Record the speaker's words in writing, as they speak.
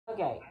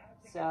Okay,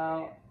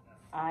 so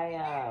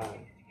I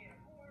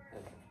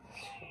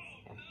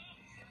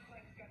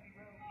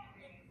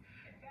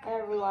Hey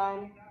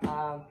everyone,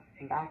 I'm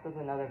back with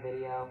another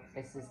video.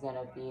 This is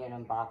gonna be an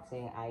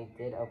unboxing. I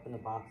did open the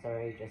box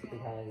already just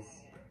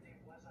because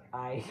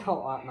I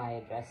don't want my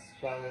address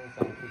showing,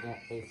 so I'm keeping it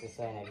face this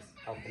way, and I just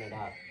open it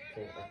up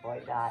to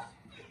avoid that.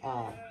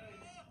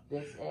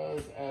 This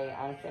is a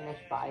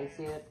unfinished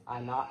bodysuit.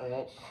 I'm not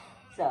rich,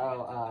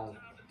 so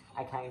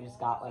I kind of just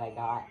got what I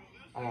got.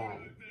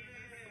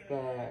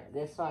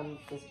 This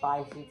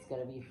bodysuit's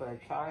gonna be for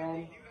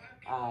Charin.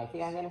 I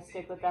think I'm gonna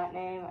stick with that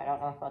name. I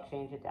don't know if I'll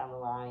change it down the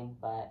line,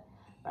 but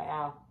right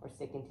now we're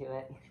sticking to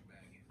it.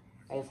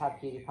 I just have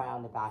PewDiePie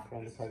on the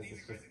background because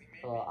it's just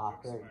a little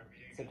awkward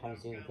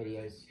sometimes doing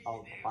videos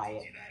all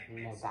quiet,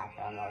 no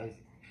background noise.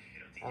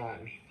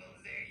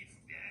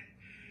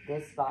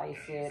 This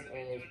bodysuit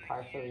is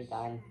partially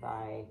done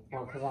by,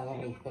 well, because I'm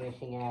going to be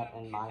finishing it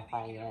and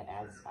modifying it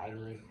as I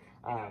need.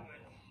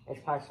 It's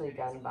partially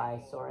done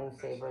by Soaring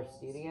Saber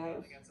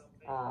Studios.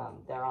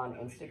 They're on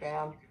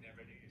Instagram,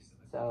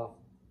 so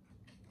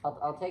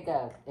I'll take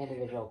an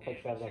individual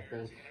picture of their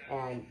thing.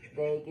 And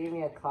they gave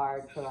me a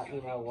card to let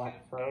me know what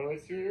fur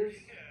was used.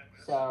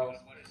 So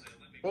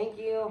thank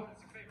you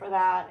for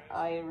that.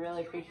 I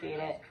really appreciate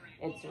it.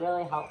 It's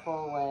really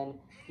helpful when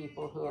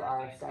people who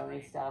are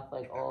selling stuff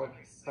like old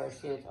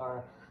fursuits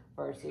or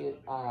fursuit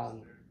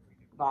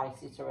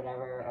bodysuits or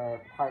whatever,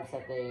 or parts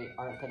that they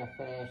aren't going to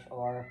finish,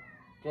 or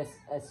just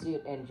a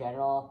suit in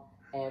general,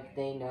 if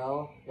they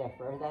know the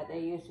fur that they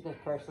use. Because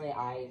personally,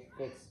 I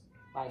fix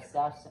my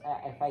stuff.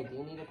 If I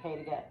do need to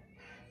pay to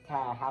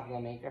have the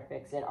maker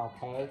fix it, I'll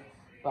pay.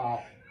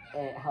 But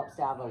it helps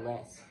to have a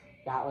list.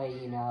 That way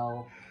you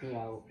know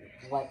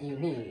what you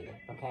need,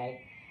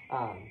 okay?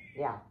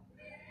 Yeah.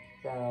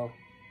 So,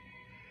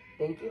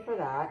 thank you for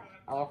that.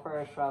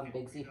 Offer is from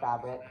Big Z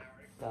Fabric.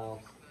 So,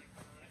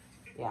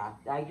 yeah.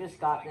 I just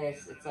got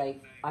this. It's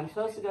like, I'm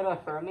supposed to go to a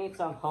fur meet,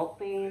 so I'm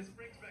hoping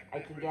I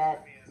can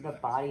get the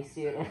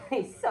bodysuit at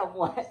least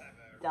somewhat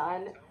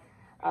done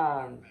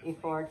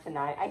before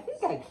tonight. I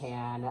think I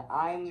can.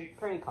 I'm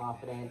pretty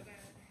confident.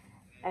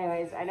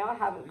 Anyways, I know I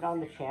haven't been on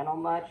the channel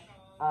much.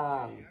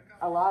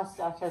 A lot of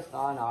stuff has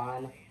gone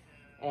on,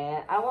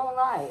 and I won't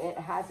lie, it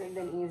hasn't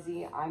been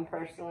easy. I'm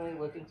personally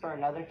looking for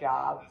another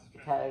job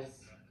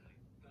because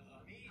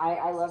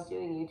I love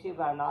doing YouTube,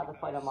 but I'm not at the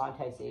point of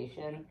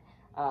monetization.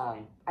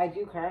 I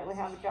do currently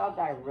have a job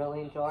that I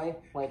really enjoy,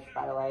 which,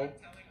 by the way,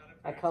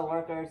 my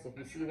coworkers, if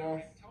you see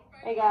this,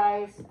 hey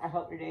guys, I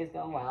hope your day is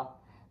going well.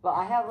 But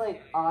I have,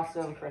 like,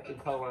 awesome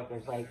freaking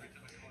coworkers. Like,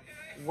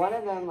 one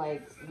of them,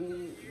 like,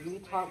 we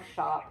talk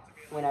shop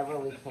whenever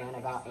we can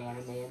about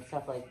anime and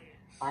stuff. Like,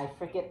 I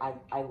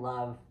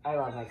love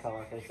my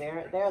coworkers.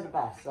 They're the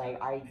best. Like,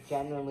 I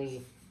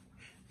genuinely,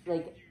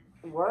 like,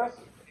 work,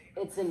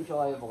 it's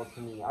enjoyable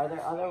to me. Are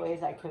there other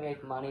ways I can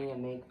make money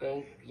and make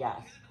bank? Yes.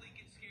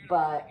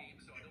 But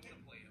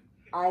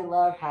I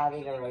love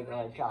having a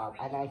regular job,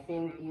 and I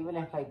think even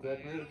if I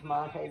did reach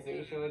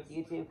monetization with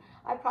YouTube,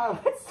 I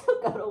probably would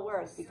still go to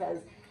work because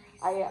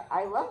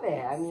I love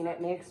it. I mean,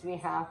 it makes me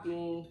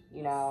happy,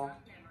 you know.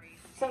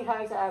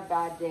 Sometimes I have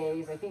bad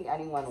days. I think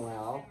anyone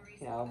will,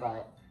 you know,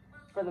 but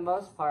for the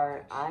most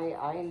part,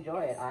 I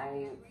enjoy it.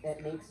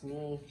 It makes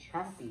me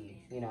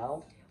happy, you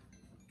know.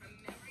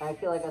 I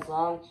feel like as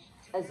long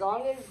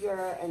as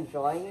you're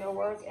enjoying your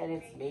work and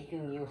it's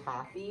making you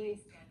happy,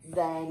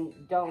 then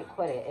don't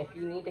quit it. If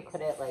you need to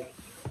quit it, like,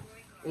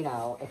 you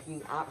know, if you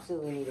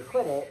absolutely need to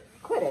quit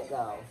it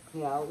though.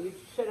 You know, you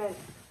shouldn't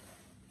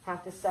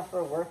have to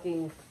suffer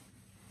working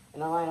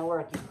in a line of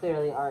work you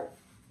clearly aren't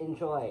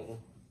enjoying.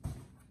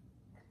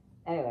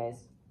 Anyways,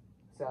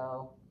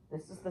 so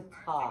this is the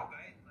top.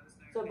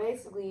 So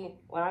basically,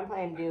 what I'm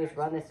planning to do is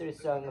run this through a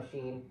sewing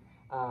machine.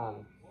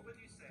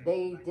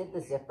 They did the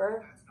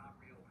zipper.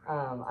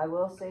 I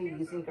will say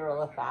using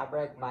Gorilla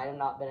fabric might have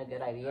not been a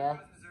good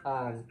idea.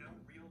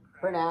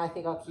 For now, I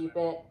think I'll keep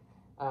it.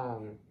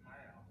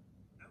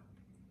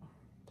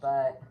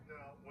 But,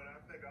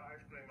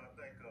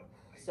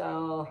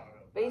 so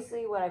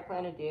basically what I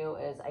plan to do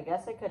is, I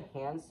guess I could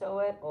hand sew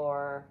it,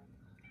 or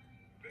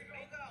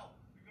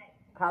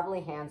probably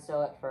hand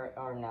sew it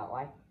or no,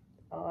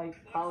 I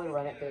probably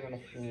run it through the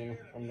machine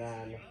and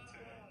then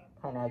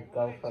kind of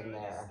go from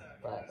there.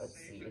 But let's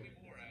see.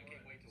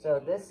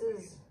 So this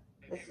is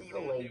the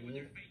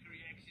lady.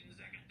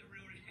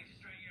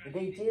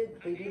 They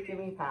did give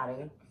me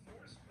padding,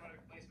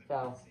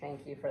 so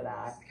thank you for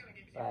that.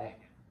 But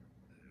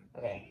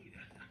okay,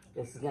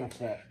 this is gonna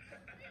fit.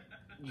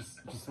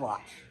 Just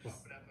watch.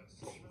 Just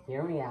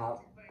hear me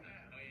out.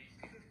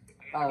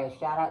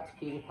 Shout out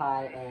to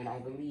PewDiePie, and I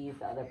believe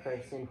the other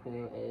person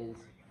who is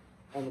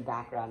in the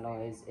background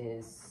noise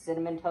is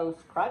Cinnamon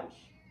Toast Crunch.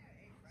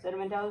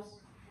 Cinnamon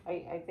Toast,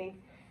 I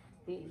think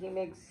he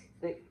makes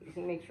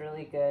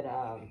really good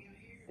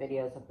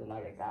videos with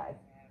another guy.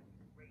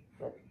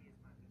 But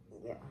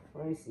yeah,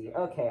 let me see.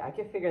 Okay, I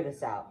can figure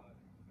this out.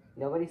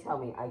 Nobody tell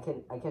me. I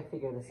can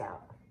figure this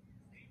out.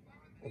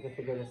 I can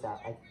figure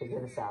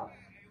this out.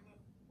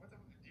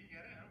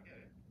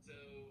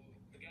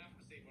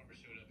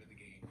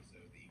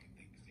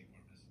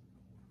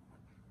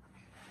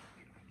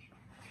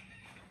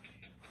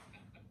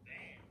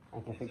 I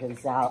can figure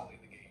this out.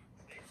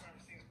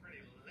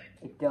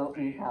 I don't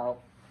need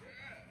help.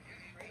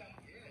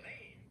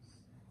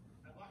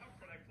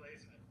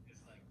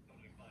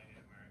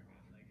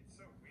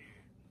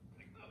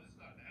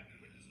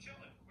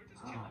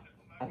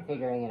 I'm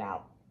figuring it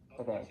out.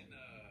 Okay.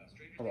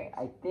 Okay,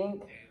 I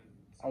think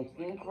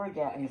we're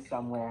getting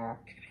somewhere.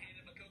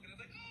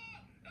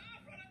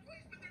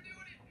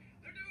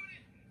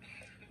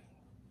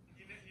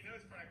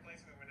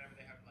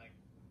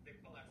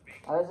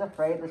 I was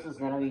afraid this was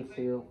gonna be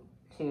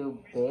too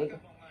big,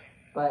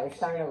 but it's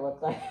starting to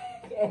look like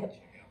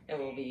it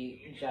will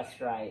be just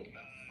right.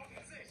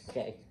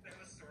 Okay.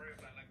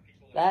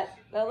 That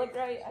looked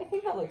right. I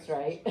think that looks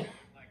right.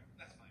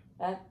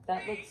 that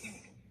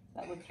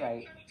looks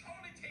right.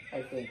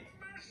 I think.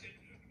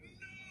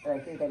 But I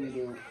think I need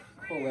to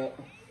pull it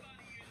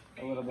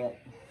a little bit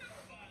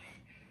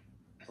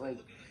like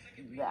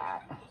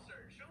that.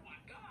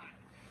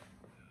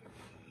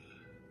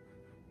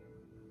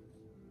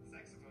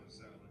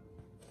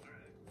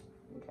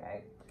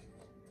 Okay.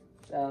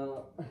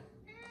 So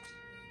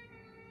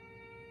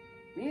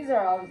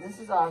this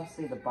is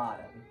obviously the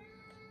bottom.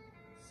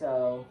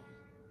 So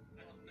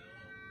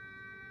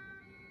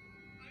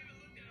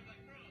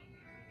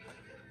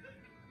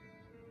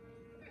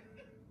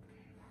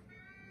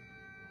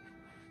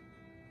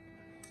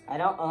I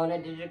don't own a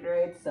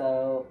Digigrade,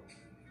 so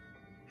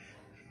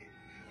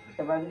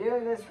if I'm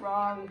doing this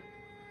wrong,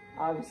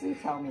 obviously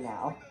tell me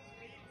now.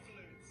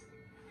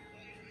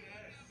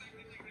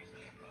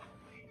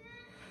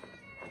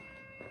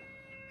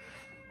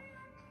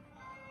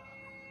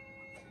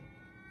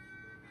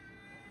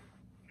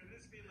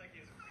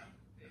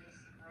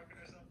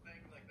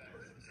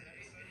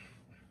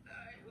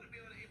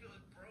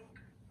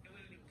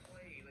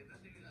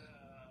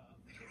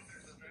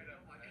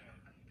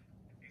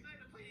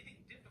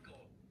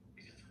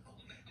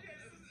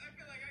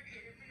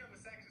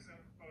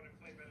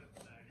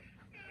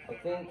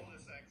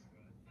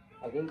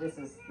 I think this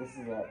is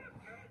it.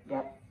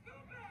 Yep.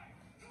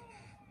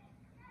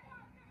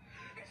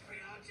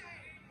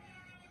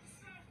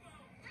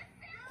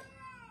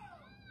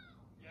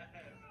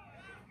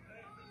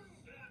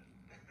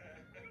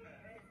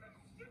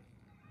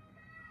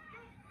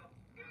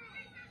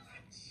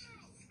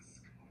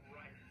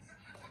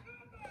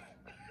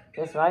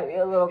 This might be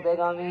a little big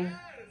on me,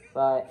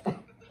 but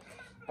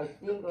I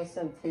think with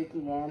some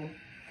taking in,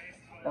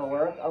 it'll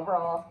work.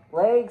 Overall,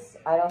 legs,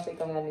 I don't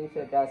think I'm going to need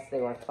to adjust. They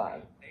work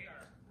fine.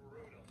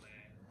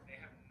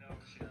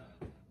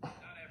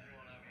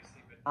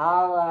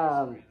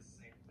 I'll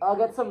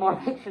get some more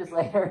pictures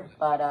later,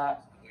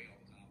 but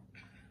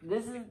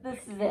this is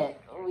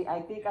it. I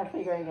think I'm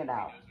figuring it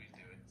out.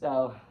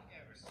 So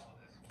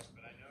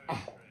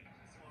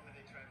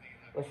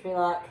wish me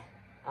luck.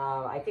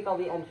 I think I'll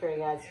be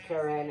entering as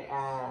Karen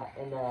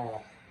in the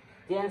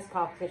dance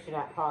competition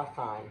at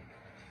PawCon.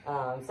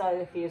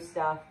 Started a few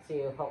stuff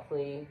to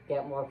hopefully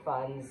get more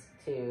funds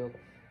to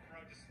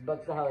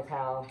book the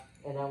hotel,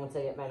 and then once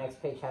I get my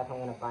next paycheck, I'm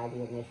gonna buy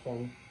the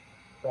admission.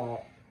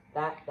 But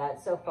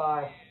that so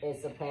far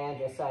is the plan,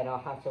 just so I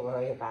don't have to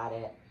worry about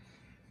it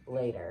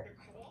later.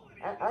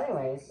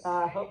 Anyways,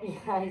 hope you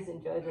guys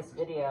enjoyed this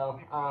video.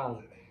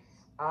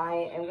 I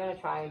am gonna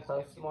try and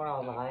post more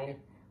online.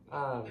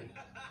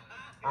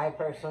 I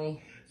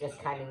personally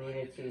just kind of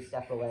needed to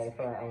step away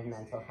for my own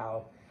mental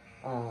health.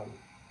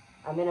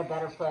 I'm in a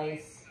better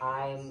place.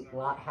 I'm a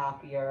lot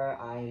happier.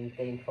 I'm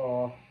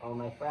thankful all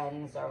my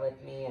friends are with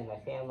me and my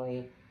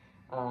family.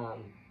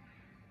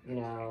 You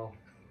know,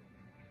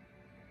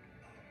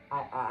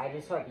 I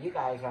just hope you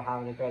guys are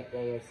having a great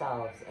day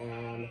yourselves.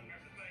 And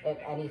if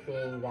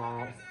anything,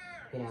 that,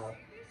 you know,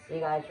 you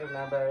guys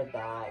remember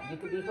that you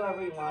could be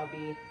whoever you want to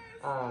be,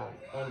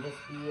 and just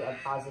be a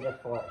positive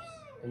force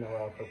in the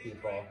world for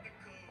people.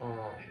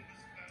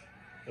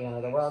 You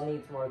know, the world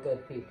needs more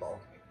good people.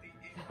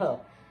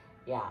 So,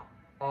 yeah.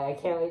 I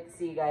can't wait to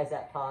see you guys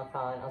at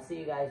PawCon. I'll see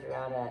you guys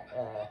around at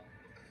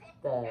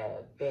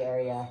the Bay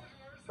Area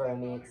for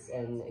meets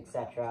and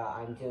etc.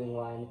 I'm doing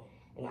one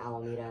in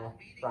Alameda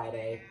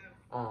Friday,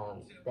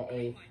 the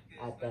 8th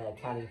at the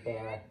county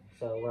fair.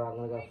 So we're all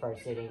going to go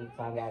fursuiting.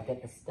 So I'm going to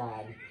get this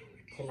done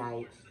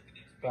tonight.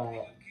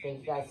 But thank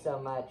you guys so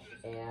much.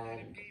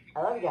 And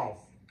I love you guys.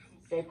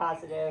 Stay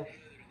positive.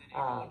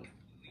 I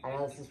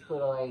know this is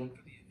poodling.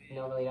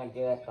 Normally don't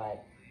do it,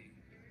 but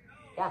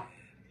yeah.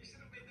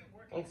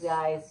 Thanks,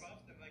 guys.